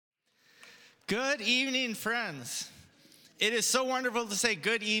Good evening, friends. It is so wonderful to say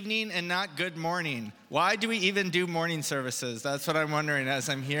good evening and not good morning. Why do we even do morning services? That's what I'm wondering as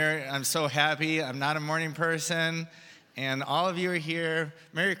I'm here. I'm so happy. I'm not a morning person, and all of you are here.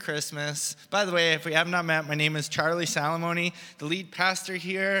 Merry Christmas. By the way, if we have not met, my name is Charlie Salamone, the lead pastor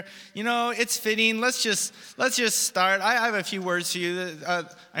here. You know, it's fitting. Let's just start. I have a few words for you. I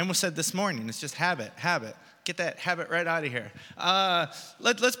almost said this morning. It's just habit. Get that habit right out of here.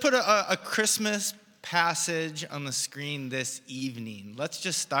 Let's put a Christmas passage on the screen this evening. Let's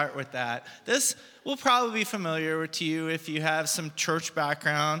just start with that. This will probably be familiar to you if you have some church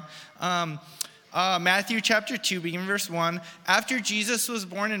background. Matthew chapter 2, beginning verse 1. After Jesus was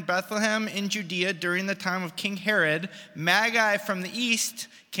born in Bethlehem in Judea during the time of King Herod, Magi from the east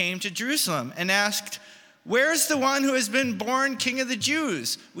came to Jerusalem and asked, "Where's the one who has been born King of the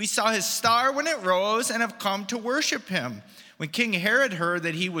Jews? We saw his star when it rose and have come to worship him." When King Herod heard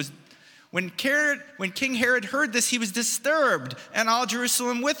this, he was disturbed, and all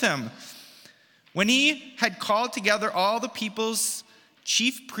Jerusalem with him. When he had called together all the people's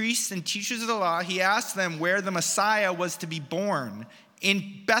chief priests and teachers of the law, he asked them where the Messiah was to be born.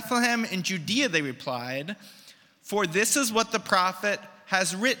 "In Bethlehem in Judea," they replied, "for this is what the prophet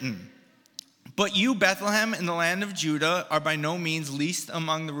has written. But you, Bethlehem, in the land of Judah, are by no means least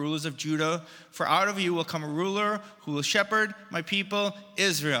among the rulers of Judah, for out of you will come a ruler who will shepherd my people,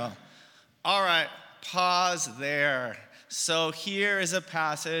 Israel." All right, pause there. So here is a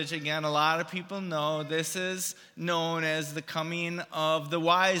passage, again, a lot of people know, this is known as the coming of the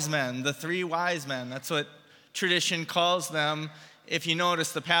wise men, the three wise men. That's what tradition calls them. If you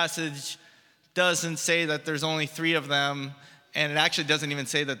notice, the passage doesn't say that there's only three of them, and it actually doesn't even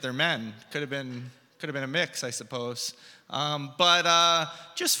say that they're men. Could have been a mix, I suppose. But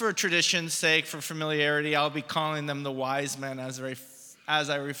just for tradition's sake, for familiarity, I'll be calling them the wise men as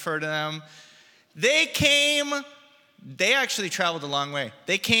I refer to them. They actually traveled a long way.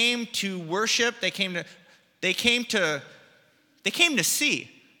 They came to worship. They came to see.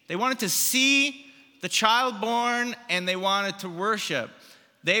 They wanted to see the child born, and they wanted to worship.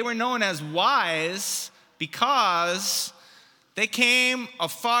 They were known as wise because they came a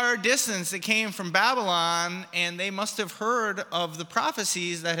far distance. They came from Babylon, and they must have heard of the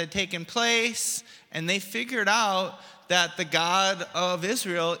prophecies that had taken place, and they figured out that the God of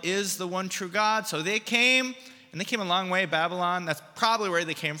Israel is the one true God. So they came, and they came a long way. Babylon, that's probably where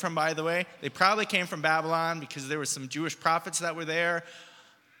they came from, by the way. They probably came from Babylon because there were some Jewish prophets that were there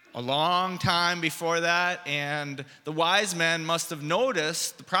a long time before that, and the wise men must have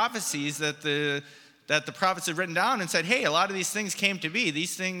noticed the prophecies that the prophets had written down and said, hey, a lot of these things came to be.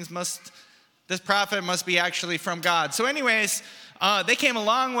 This prophet must be actually from God. So anyways, they came a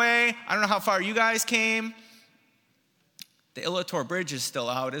long way. I don't know how far you guys came. The Illator Bridge is still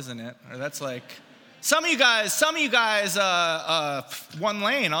out, isn't it? Or that's like, some of you guys, one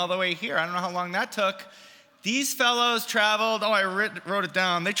lane all the way here. I don't know how long that took. These fellows traveled, I wrote it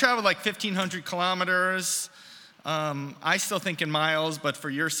down. They traveled like 1,500 kilometers. I still think in miles, but for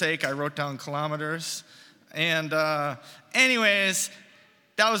your sake, I wrote down kilometers. And anyways,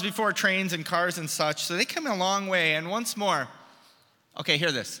 that was before trains and cars and such. So they came a long way. And once more, okay,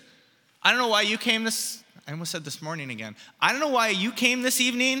 hear this. I don't know why you came I almost said this morning again. I don't know why you came this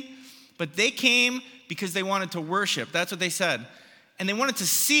evening, but they came because they wanted to worship. That's what they said. And they wanted to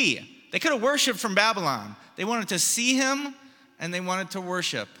see. They could have worshiped from Babylon. They wanted to see him, and they wanted to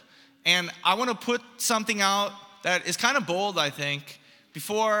worship. And I want to put something out that is kind of bold, I think,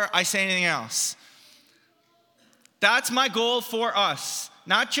 before I say anything else. That's my goal for us,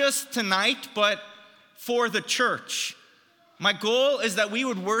 not just tonight, but for the church. My goal is that we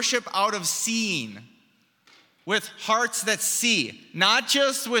would worship out of seeing, with hearts that see, not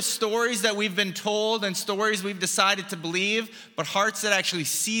just with stories that we've been told and stories we've decided to believe, but hearts that actually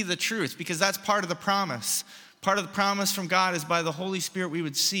see the truth, because that's part of the promise. Part of the promise from God is by the Holy Spirit we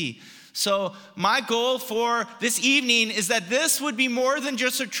would see. So my goal for this evening is that this would be more than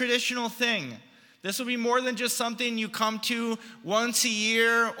just a traditional thing. This would be more than just something you come to once a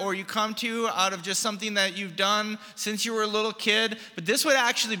year, or you come to out of just something that you've done since you were a little kid. But this would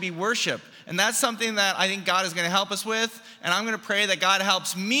actually be worship. And that's something that I think God is going to help us with. And I'm going to pray that God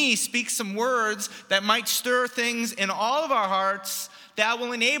helps me speak some words that might stir things in all of our hearts that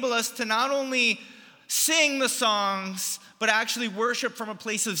will enable us to not only sing the songs, but actually worship from a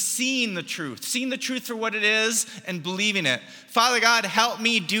place of seeing the truth for what it is and believing it. Father God, help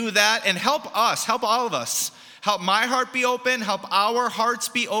me do that, and help all of us Help my heart be open. Help our hearts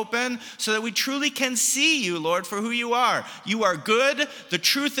be open so that we truly can see you, Lord, for who you are. You are good. The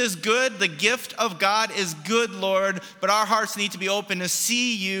truth is good. The gift of God is good, Lord. But our hearts need to be open to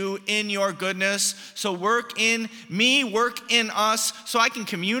see you in your goodness. So work in me, work in us, so I can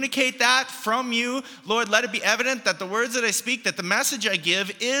communicate that from you. Lord, let it be evident that the words that I speak, that the message I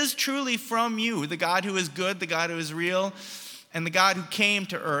give is truly from you, the God who is good, the God who is real, and the God who came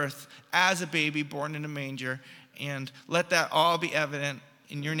to earth as a baby born in a manger. And let that all be evident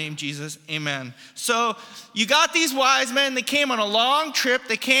in your name, Jesus. Amen. So you got these wise men. They came on a long trip.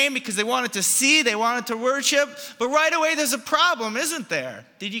 They came because they wanted to see, they wanted to worship. But right away, there's a problem, isn't there?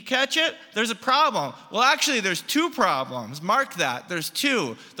 Did you catch it? There's a problem. Well, actually, there's two problems. Mark that. There's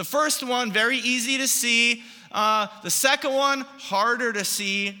two. The first one, very easy to see. The second one, harder to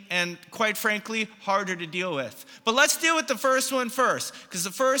see, and quite frankly, harder to deal with. But let's deal with the first one first, because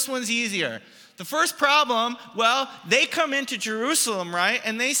the first one's easier. The first problem, well, they come into Jerusalem, right?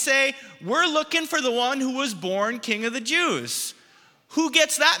 And they say, we're looking for the one who was born King of the Jews. Who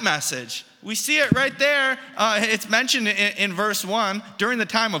gets that message? We see it right there. It's mentioned in verse 1 during the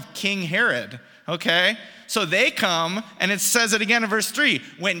time of King Herod, okay? So they come, and it says it again in verse 3.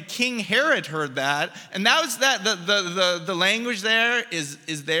 When King Herod heard that, and that was that the language there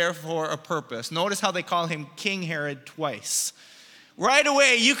is there for a purpose. Notice how they call him King Herod twice. Right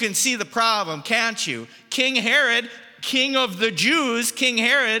away, you can see the problem, can't you? King Herod, king of the Jews, King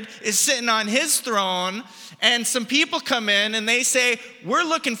Herod is sitting on his throne, and some people come in and they say, we're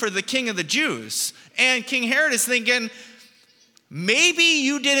looking for the king of the Jews. And King Herod is thinking, maybe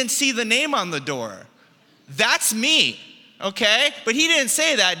you didn't see the name on the door. That's me, okay? But he didn't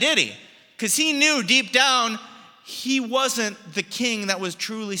say that, did he? Because he knew deep down he wasn't the king that was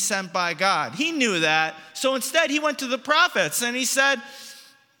truly sent by God. He knew that. So instead, he went to the prophets and he said,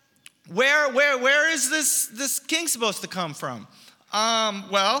 where is this king supposed to come from?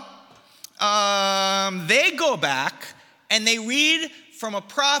 They go back and they read from a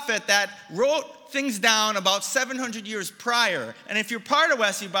prophet that wrote things down about 700 years prior. And if you're part of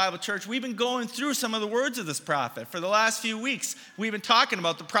Westview Bible Church, we've been going through some of the words of this prophet. For the last few weeks, we've been talking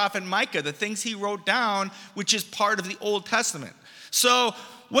about the prophet Micah, the things he wrote down, which is part of the Old Testament. So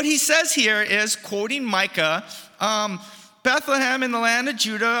what he says here is, quoting Micah, Bethlehem in the land of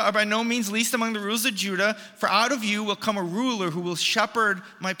Judah are by no means least among the rulers of Judah, for out of you will come a ruler who will shepherd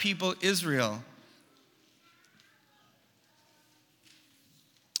my people Israel.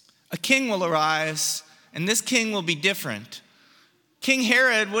 A king will arise, and this king will be different. King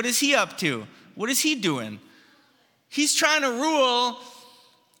Herod, what is he up to? What is he doing? He's trying to rule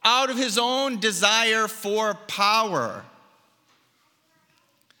out of his own desire for power.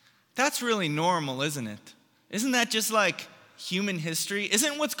 That's really normal, isn't it? Isn't that just like human history?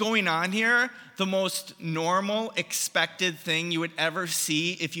 Isn't what's going on here the most normal, expected thing you would ever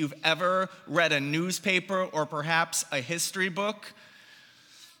see if you've ever read a newspaper or perhaps a history book?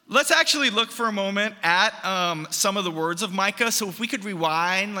 Let's actually look for a moment at some of the words of Micah. So if we could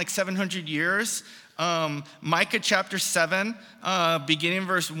rewind like 700 years, Micah chapter 7, beginning in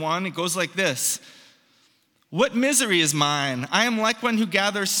verse 1, it goes like this. What misery is mine? I am like one who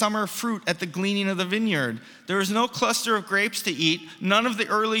gathers summer fruit at the gleaning of the vineyard. There is no cluster of grapes to eat, none of the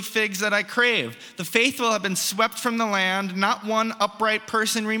early figs that I crave. The faithful have been swept from the land, not one upright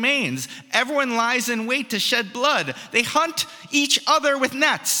person remains. Everyone lies in wait to shed blood. They hunt each other with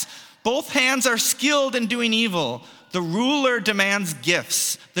nets. Both hands are skilled in doing evil. The ruler demands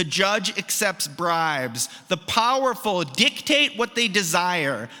gifts. The judge accepts bribes. The powerful dictate what they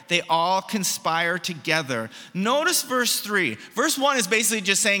desire. They all conspire together. Notice verse 3. Verse 1 is basically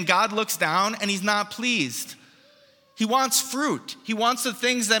just saying God looks down and he's not pleased. He wants fruit. He wants the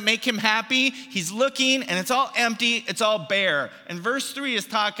things that make him happy. He's looking and it's all empty. It's all bare. And verse 3 is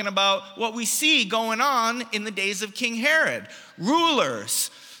talking about what we see going on in the days of King Herod.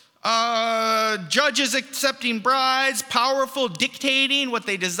 Rulers. Judges accepting bribes, powerful dictating what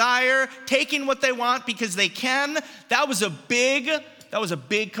they desire, taking what they want because they can. That was a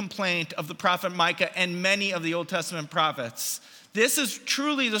big complaint of the prophet Micah and many of the Old Testament prophets. This is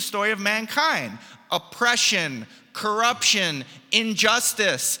truly the story of mankind. Oppression, corruption,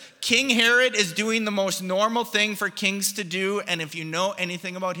 injustice. King Herod is doing the most normal thing for kings to do, and if you know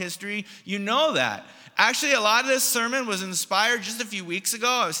anything about history, you know that. Actually, a lot of this sermon was inspired just a few weeks ago.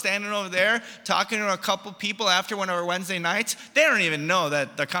 I was standing over there talking to a couple people after one of our Wednesday nights. They don't even know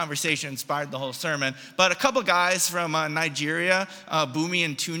that the conversation inspired the whole sermon. But a couple guys from Nigeria, Bumi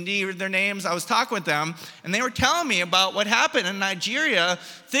and Tundi were their names. I was talking with them, and they were telling me about what happened in Nigeria,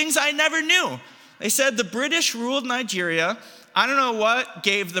 things I never knew. They said the British ruled Nigeria I don't know what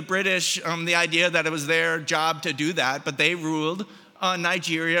gave the British the idea that it was their job to do that, but they ruled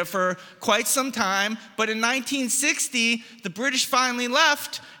Nigeria for quite some time. But in 1960, the British finally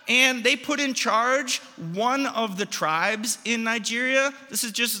left, and they put in charge one of the tribes in Nigeria. This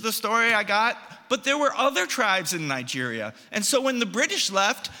is just the story I got. But there were other tribes in Nigeria. And so when the British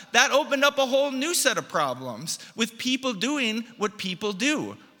left, that opened up a whole new set of problems with people doing what people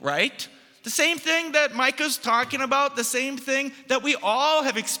do, right? The same thing that Micah's talking about, the same thing that we all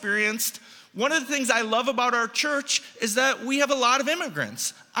have experienced. One of the things I love about our church is that we have a lot of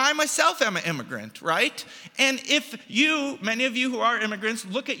immigrants. I myself am an immigrant, right? And if you, many of you who are immigrants,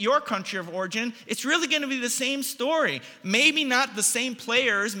 look at your country of origin, it's really going to be the same story. Maybe not the same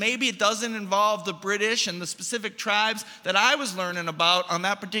players. Maybe it doesn't involve the British and the specific tribes that I was learning about on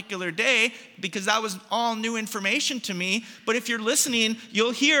that particular day, because that was all new information to me. But if you're listening,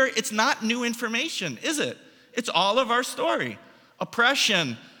 you'll hear it's not new information, is it? It's all of our story.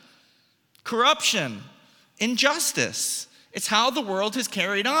 Oppression, corruption, injustice. It's how the world has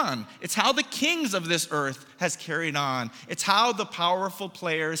carried on. It's how the kings of this earth has carried on. It's how the powerful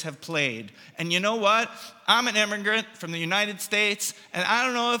players have played. And you know what? I'm an immigrant from the United States, and I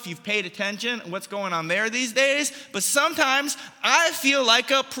don't know if you've paid attention to what's going on there these days, but sometimes I feel like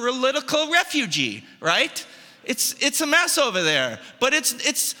a political refugee, right? It's a mess over there, but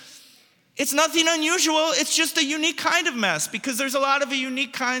it's nothing unusual. It's just a unique kind of mess, because there's a lot of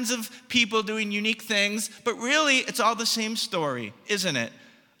unique kinds of people doing unique things. But really, it's all the same story, isn't it?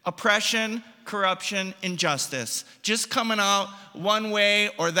 Oppression, corruption, injustice. Just coming out one way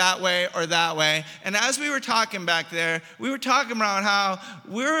or that way or that way. And as we were talking back there, we were talking about how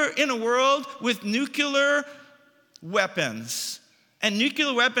we're in a world with nuclear weapons. And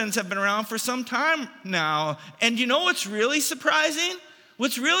nuclear weapons have been around for some time now. And you know what's really surprising?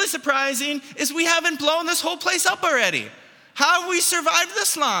 What's really surprising is we haven't blown this whole place up already. How have we survived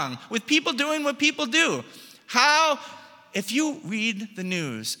this long with people doing what people do? If you read the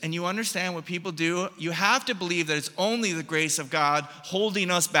news and you understand what people do, you have to believe that it's only the grace of God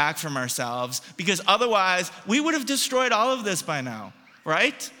holding us back from ourselves, because otherwise we would have destroyed all of this by now,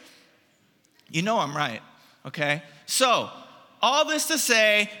 right? You know I'm right, okay? So, all this to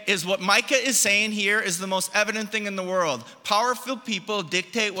say is what Micah is saying here is the most evident thing in the world. Powerful people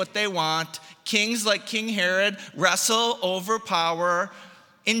dictate what they want. Kings like King Herod wrestle over power,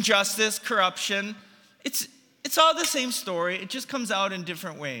 injustice, corruption. It's all the same story. It just comes out in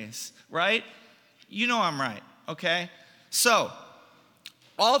different ways, right? You know I'm right, okay? So,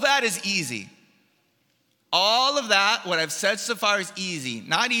 all that is easy. All of that, what I've said so far, is easy.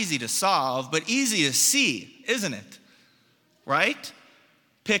 Not easy to solve, but easy to see, isn't it? Right?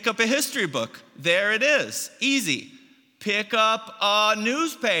 Pick up a history book. There it is. Easy. Pick up a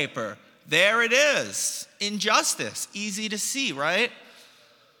newspaper. There it is. Injustice. Easy to see, right?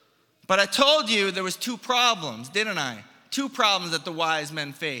 But I told you there was two problems, didn't I? Two problems that the wise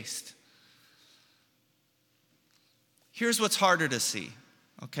men faced. Here's what's harder to see,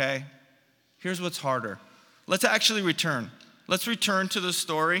 okay? Here's what's harder. Let's actually return. Let's return to the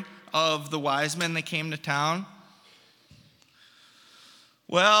story of the wise men that came to town.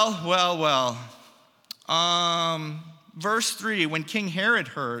 Well. Verse 3, when King Herod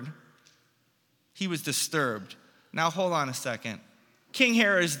heard, he was disturbed. Now, hold on a second. King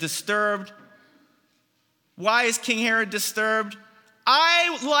Herod is disturbed. Why is King Herod disturbed?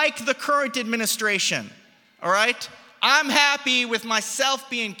 I like the current administration, all right? I'm happy with myself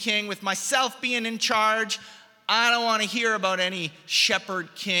being king, with myself being in charge. I don't want to hear about any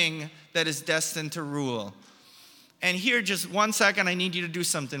shepherd king that is destined to rule. And here, just 1 second, I need you to do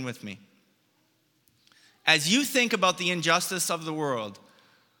something with me. As you think about the injustice of the world,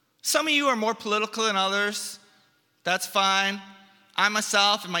 some of you are more political than others. That's fine. I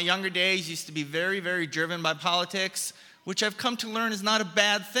myself, in my younger days, used to be very, very driven by politics, which I've come to learn is not a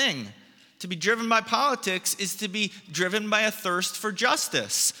bad thing. To be driven by politics is to be driven by a thirst for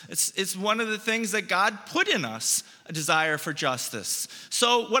justice. It's one of the things that God put in us, a desire for justice.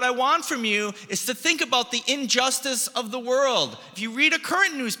 So what I want from you is to think about the injustice of the world. If you read a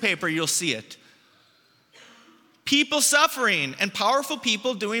current newspaper, you'll see it. People suffering and powerful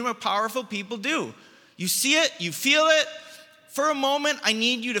people doing what powerful people do. You see it, you feel it. For a moment, I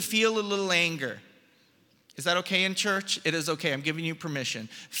need you to feel a little anger. Is that okay in church? It is okay. I'm giving you permission.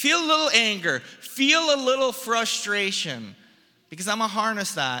 Feel a little anger. Feel a little frustration, because I'm going to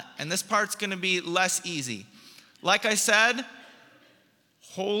harness that, and this part's going to be less easy. Like I said,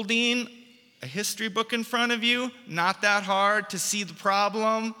 holding a history book in front of you, not that hard to see the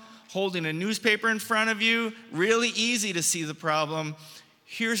problem. Holding a newspaper in front of you, really easy to see the problem.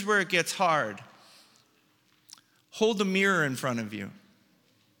 Here's where it gets hard. hold a mirror in front of you,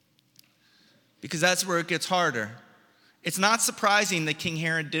 because that's where it gets harder. It's not surprising that King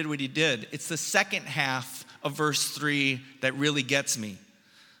Herod did what he did. It's the second half of verse 3 that really gets me.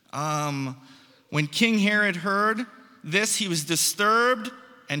 When King Herod heard this, he was disturbed,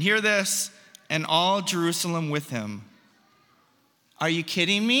 and hear this, and all Jerusalem with him. Are you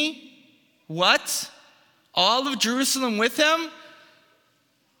kidding me? What? All of Jerusalem with him?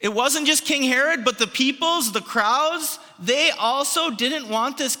 It wasn't just King Herod, but the peoples, the crowds, they also didn't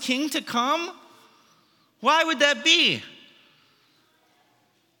want this king to come? Why would that be?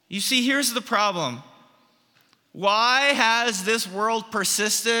 You see, here's the problem. Why has this world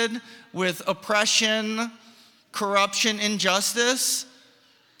persisted with oppression, corruption, injustice?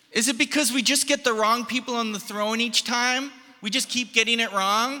 Is it because we just get the wrong people on the throne each time? We just keep getting it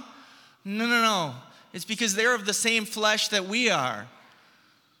wrong? No. It's because they're of the same flesh that we are.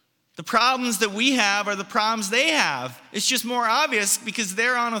 The problems that we have are the problems they have. It's just more obvious because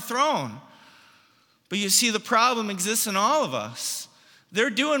they're on a throne. But you see, the problem exists in all of us. They're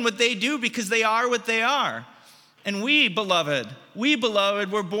doing what they do because they are what they are. And we, beloved,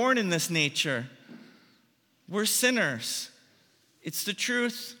 we're born in this nature. We're sinners. It's the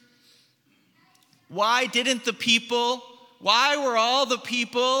truth. Why were all the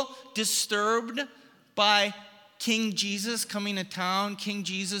people disturbed by King Jesus coming to town, King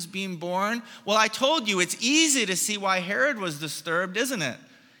Jesus being born? Well, I told you, it's easy to see why Herod was disturbed, isn't it?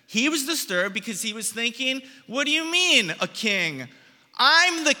 He was disturbed because he was thinking, what do you mean, a king?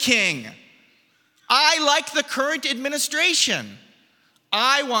 I'm the king. I like the current administration.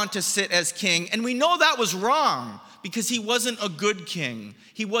 I want to sit as king. And we know that was wrong because he wasn't a good king.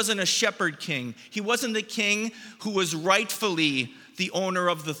 He wasn't a shepherd king. He wasn't the king who was rightfully the owner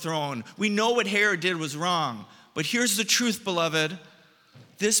of the throne. We know what Herod did was wrong. But here's the truth, beloved.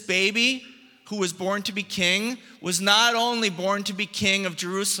 This baby who was born to be king was not only born to be king of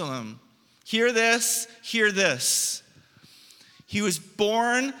Jerusalem. Hear this, hear this. He was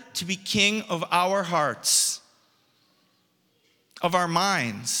born to be king of our hearts, of our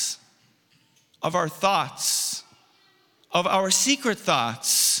minds, of our thoughts, of our secret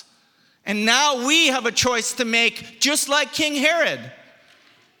thoughts. And now we have a choice to make, just like King Herod.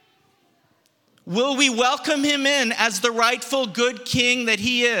 Will we welcome him in as the rightful good king that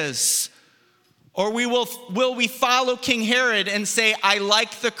he is? Or will we follow King Herod and say, I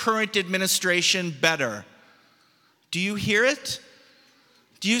like the current administration better? Do you hear it?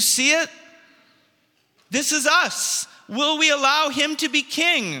 Do you see it? This is us. Will we allow him to be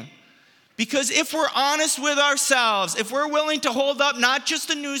king? Because if we're honest with ourselves, if we're willing to hold up not just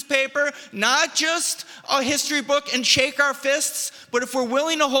a newspaper, not just a history book and shake our fists, but if we're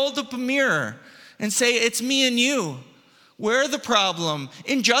willing to hold up a mirror and say, it's me and you, we're the problem.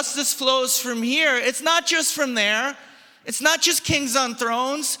 Injustice flows from here. It's not just from there. It's not just kings on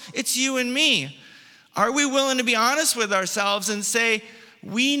thrones. It's you and me. Are we willing to be honest with ourselves and say,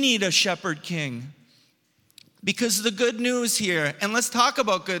 we need a shepherd king? Because the good news here, and let's talk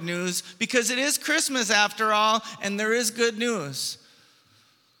about good news, because it is Christmas after all, and there is good news.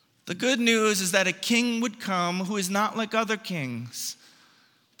 The good news is that a king would come who is not like other kings,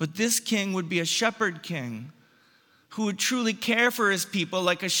 but this king would be a shepherd king who would truly care for his people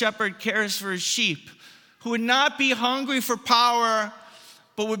like a shepherd cares for his sheep, who would not be hungry for power,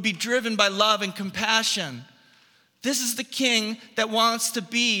 but would be driven by love and compassion. This is the king that wants to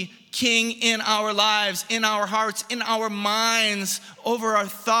be king in our lives, in our hearts, in our minds, over our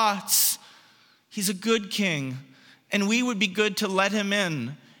thoughts. He's a good king, and we would be good to let him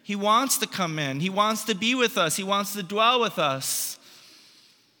in. He wants to come in. He wants to be with us. He wants to dwell with us.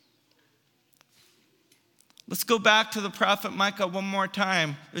 Let's go back to the prophet Micah one more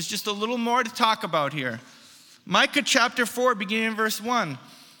time. There's just a little more to talk about here. Micah chapter 4, beginning in verse 1.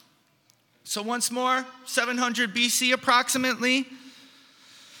 So once more, 700 BC approximately.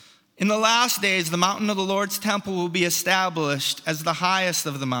 In the last days, the mountain of the Lord's temple will be established as the highest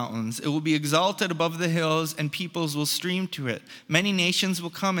of the mountains. It will be exalted above the hills, and peoples will stream to it. Many nations will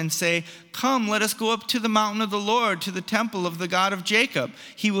come and say, come, let us go up to the mountain of the Lord, to the temple of the God of Jacob.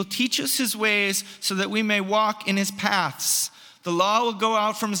 He will teach us his ways so that we may walk in his paths. The law will go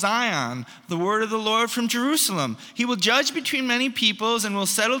out from Zion, the word of the Lord from Jerusalem. He will judge between many peoples and will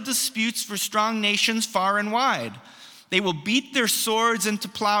settle disputes for strong nations far and wide. They will beat their swords into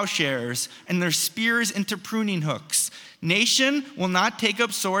plowshares and their spears into pruning hooks. Nation will not take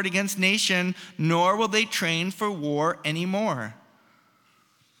up sword against nation, nor will they train for war anymore.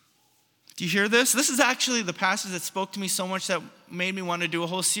 Do you hear this? This is actually the passage that spoke to me so much that made me want to do a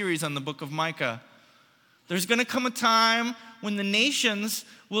whole series on the book of Micah. There's going to come a time when the nations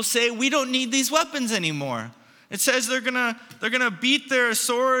will say, we don't need these weapons anymore. It says they're gonna beat their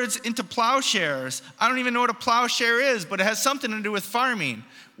swords into plowshares. I don't even know what a plowshare is, but it has something to do with farming.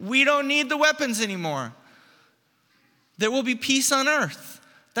 We don't need the weapons anymore. There will be peace on earth.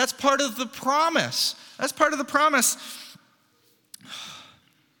 That's part of the promise. That's part of the promise.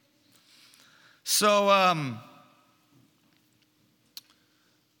 So,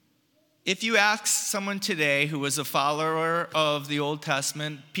 if you ask someone today who is a follower of the Old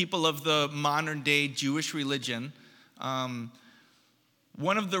Testament, people of the modern day Jewish religion,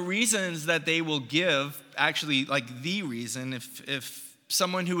 one of the reasons that they will give, actually like the reason, if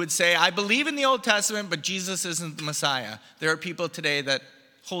someone who would say, I believe in the Old Testament, but Jesus isn't the Messiah. There are people today that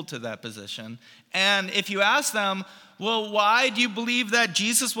hold to that position. And if you ask them, well, why do you believe that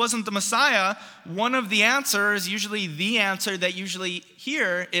Jesus wasn't the Messiah? One of the answers, usually the answer that usually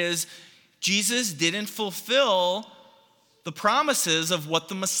hear is, Jesus didn't fulfill the promises of what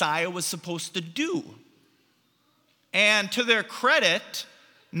the Messiah was supposed to do. And to their credit,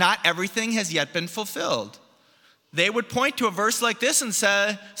 not everything has yet been fulfilled. They would point to a verse like this and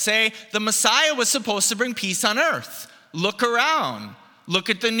say, the Messiah was supposed to bring peace on earth. Look around. Look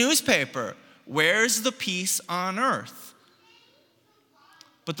at the newspaper. Where's the peace on earth?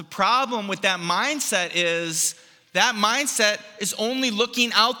 But the problem with that mindset is only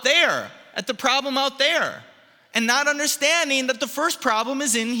looking out there, at the problem out there, and not understanding that the first problem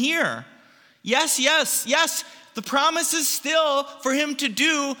is in here. Yes, the promise is still for him to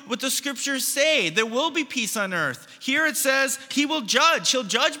do what the scriptures say. There will be peace on earth. Here it says he will judge. He'll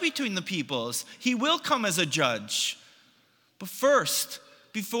judge between the peoples. He will come as a judge. But first,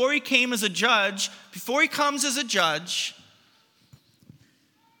 before he comes as a judge,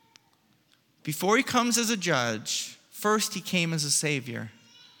 first he came as a savior.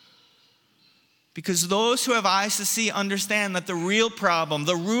 Because those who have eyes to see understand that the real problem,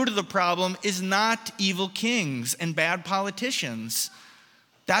 the root of the problem, is not evil kings and bad politicians.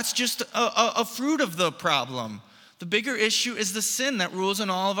 That's just a fruit of the problem. The bigger issue is the sin that rules in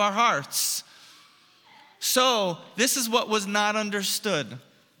all of our hearts. So, this is what was not understood.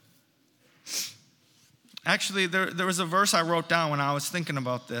 Actually, there was a verse I wrote down when I was thinking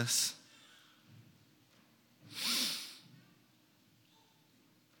about this.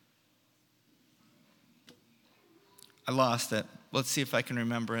 I lost it. Let's see if I can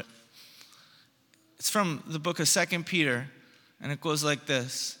remember it. It's from the book of 2 Peter, and it goes like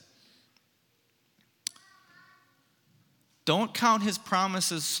this. Don't count his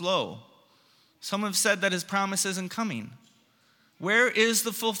promises slow. Some have said that his promise isn't coming. Where is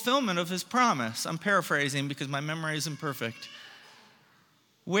the fulfillment of his promise? I'm paraphrasing because my memory isn't perfect.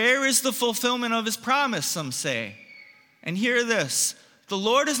 Where is the fulfillment of his promise, some say? And hear this. The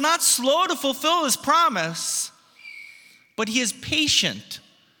Lord is not slow to fulfill his promise, but he is patient.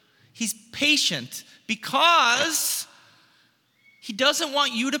 He's patient because he doesn't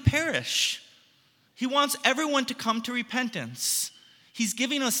want you to perish. He wants everyone to come to repentance. He's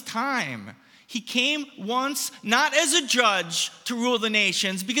giving us time. He came once, not as a judge to rule the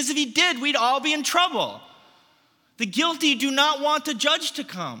nations, because if he did, we'd all be in trouble. The guilty do not want the judge to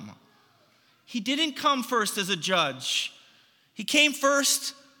come. He didn't come first as a judge. He came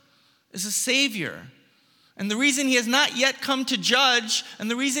first as a savior. And the reason he has not yet come to judge, and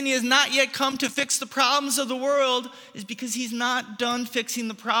the reason he has not yet come to fix the problems of the world, is because he's not done fixing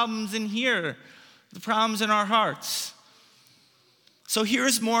the problems in here, the problems in our hearts. So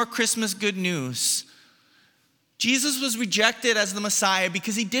here's more Christmas good news. Jesus was rejected as the Messiah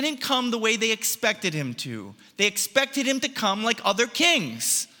because he didn't come the way they expected him to. They expected him to come like other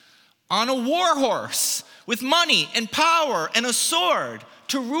kings, on a war horse, with money and power and a sword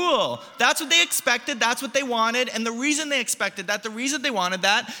to rule. That's what they expected, that's what they wanted, and the reason they expected that, the reason they wanted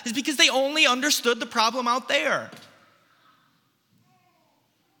that, is because they only understood the problem out there.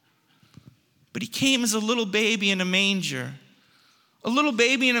 But he came as a little baby in a manger. A little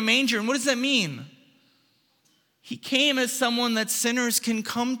baby in a manger, and what does that mean? He came as someone that sinners can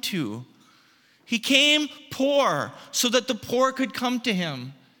come to. He came poor so that the poor could come to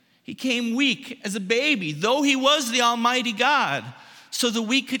him. He came weak as a baby, though he was the Almighty God, so the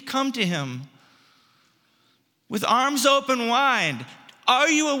weak could come to him. With arms open wide, are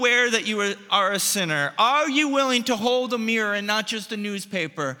you aware that you are a sinner? Are you willing to hold a mirror and not just a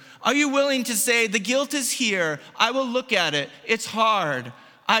newspaper? Are you willing to say, the guilt is here, I will look at it, it's hard.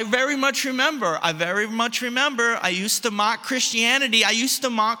 I very much remember, I used to mock Christianity, I used to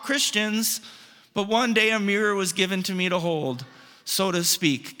mock Christians, but one day a mirror was given to me to hold. so to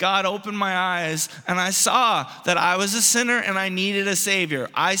speak. God opened my eyes and I saw that I was a sinner and I needed a Savior.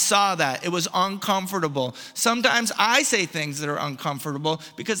 I saw that. It was uncomfortable. Sometimes I say things that are uncomfortable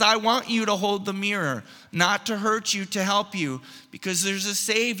because I want you to hold the mirror, not to hurt you, to help you, because there's a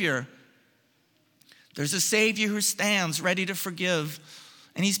Savior. There's a Savior who stands ready to forgive,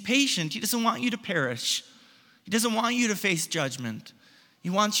 and he's patient. He doesn't want you to perish. He doesn't want you to face judgment. He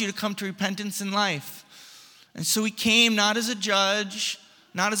wants you to come to repentance in life. And so he came not as a judge,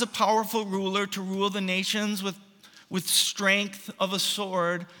 not as a powerful ruler to rule the nations with strength of a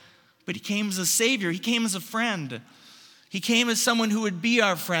sword, but he came as a Savior. He came as a friend. He came as someone who would be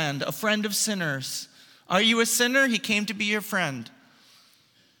our friend, a friend of sinners. Are you a sinner? He came to be your friend.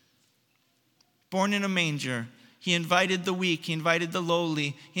 Born in a manger, he invited the weak, he invited the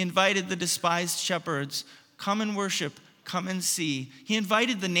lowly, he invited the despised shepherds. Come and worship, come and see. He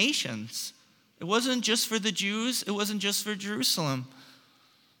invited the nations. It wasn't just for the Jews. It wasn't just for Jerusalem.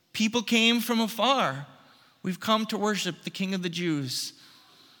 People came from afar. We've come to worship the King of the Jews.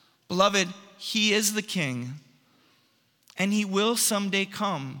 Beloved, he is the King, and he will someday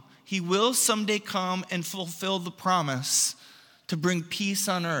come. He will someday come and fulfill the promise to bring peace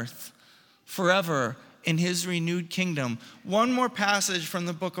on earth forever in his renewed kingdom. One more passage from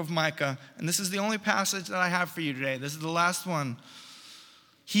the book of Micah, and this is the only passage that I have for you today. This is the last one.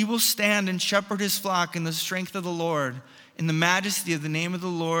 He will stand and shepherd his flock in the strength of the Lord, in the majesty of the name of the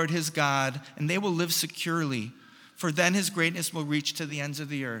Lord his God, and they will live securely, for then his greatness will reach to the ends of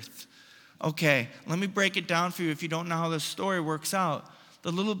the earth. Okay, let me break it down for you if you don't know how this story works out.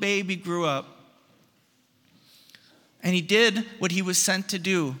 The little baby grew up, and he did what he was sent to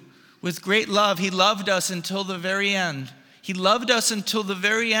do. With great love, he loved us until the very end. He loved us until the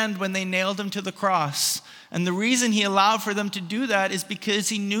very end when they nailed him to the cross. And the reason he allowed for them to do that is because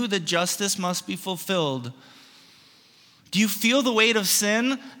he knew that justice must be fulfilled. Do you feel the weight of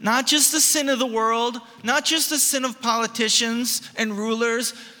sin? Not just the sin of the world, not just the sin of politicians and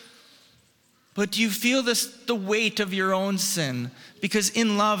rulers, but do you feel the weight of your own sin? Because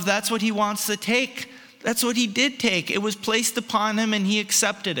in love, that's what he wants to take. That's what he did take. It was placed upon him and he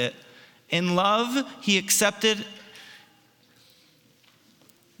accepted it. In love, he accepted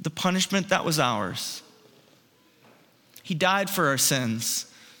the punishment that was ours. He died for our sins,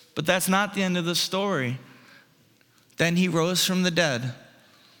 but that's not the end of the story. Then he rose from the dead.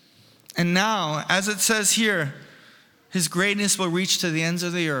 And now, as it says here, his greatness will reach to the ends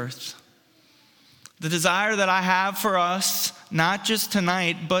of the earth. The desire that I have for us, not just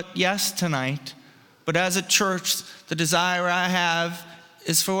tonight, but yes, tonight, but as a church, the desire I have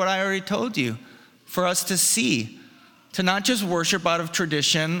is for what I already told you, for us to see, to not just worship out of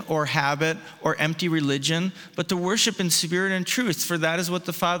tradition or habit or empty religion, but to worship in spirit and truth, for that is what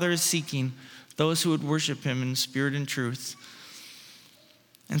the Father is seeking, those who would worship him in spirit and truth.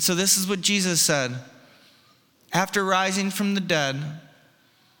 And so this is what Jesus said. After rising from the dead,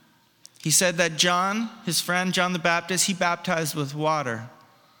 he said that John, his friend John the Baptist, he baptized with water,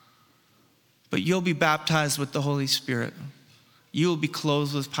 but you'll be baptized with the Holy Spirit. You will be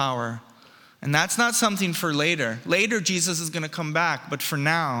clothed with power. And that's not something for later. Later, Jesus is going to come back, but for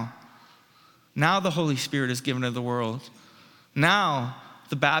now the Holy Spirit is given to the world. Now,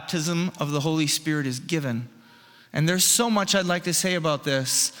 the baptism of the Holy Spirit is given. And there's so much I'd like to say about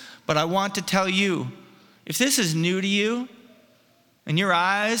this, but I want to tell you, if this is new to you, and your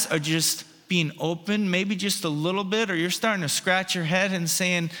eyes are just being opened, maybe just a little bit, or you're starting to scratch your head and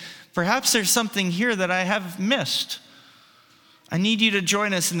saying, perhaps there's something here that I have missed. I need you to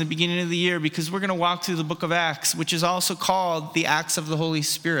join us in the beginning of the year because we're going to walk through the book of Acts, which is also called the Acts of the Holy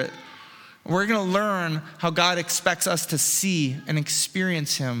Spirit. We're going to learn how God expects us to see and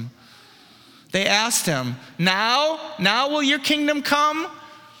experience him. They asked him, now will your kingdom come?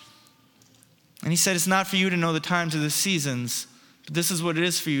 And he said, it's not for you to know the times or the seasons, but this is what it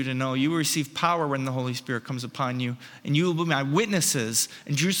is for you to know. You will receive power when the Holy Spirit comes upon you, and you will be my witnesses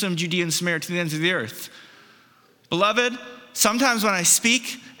in Jerusalem, Judea, and Samaria to the ends of the earth. Beloved, sometimes when I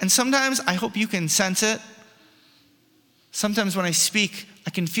speak, and sometimes I hope you can sense it, sometimes when I speak, I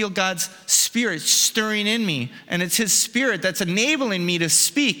can feel God's Spirit stirring in me, and it's his Spirit that's enabling me to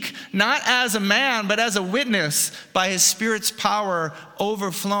speak, not as a man, but as a witness by his Spirit's power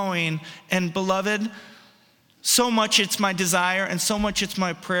overflowing. And beloved, so much it's my desire and so much it's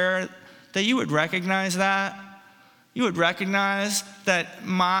my prayer that you would recognize that. You would recognize that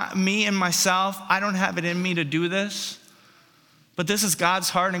me and myself, I don't have it in me to do this. But this is God's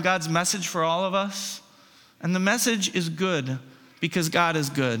heart and God's message for all of us. And the message is good because God is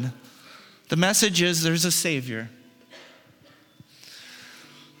good. The message is there's a Savior.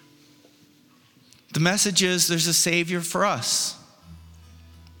 The message is there's a Savior for us.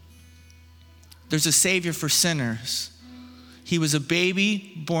 There's a Savior for sinners. He was a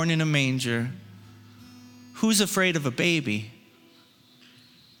baby born in a manger. Who's afraid of a baby?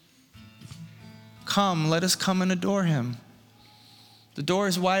 Come, let us come and adore him. The door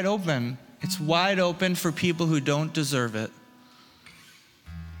is wide open. It's wide open for people who don't deserve it.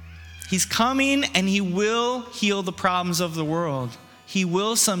 He's coming and he will heal the problems of the world. He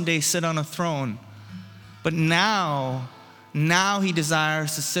will someday sit on a throne. But now he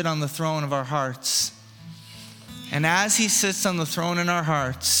desires to sit on the throne of our hearts. And as he sits on the throne in our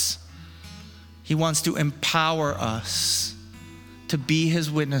hearts, he wants to empower us to be his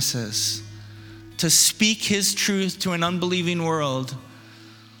witnesses, to speak his truth to an unbelieving world,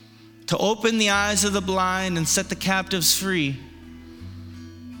 to open the eyes of the blind and set the captives free.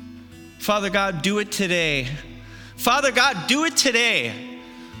 Father God, do it today. Father God, do it today.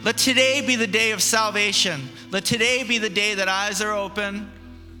 Let today be the day of salvation. Let today be the day that eyes are open,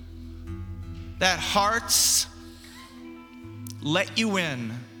 that hearts let you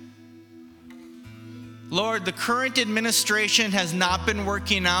in. Lord, the current administration has not been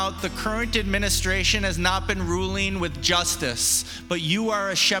working out. The current administration has not been ruling with justice. But you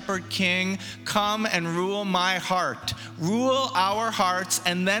are a shepherd king. Come and rule my heart. Rule our hearts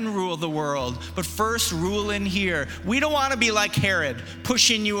and then rule the world. But first, rule in here. We don't want to be like Herod,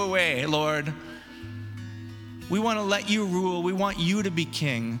 pushing you away, Lord. We want to let you rule. We want you to be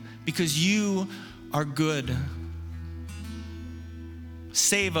king because you are good.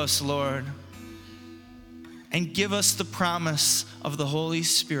 Save us, Lord. And give us the promise of the Holy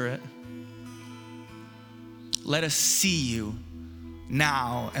Spirit. Let us see you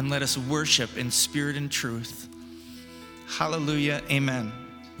now and let us worship in spirit and truth. Hallelujah, amen.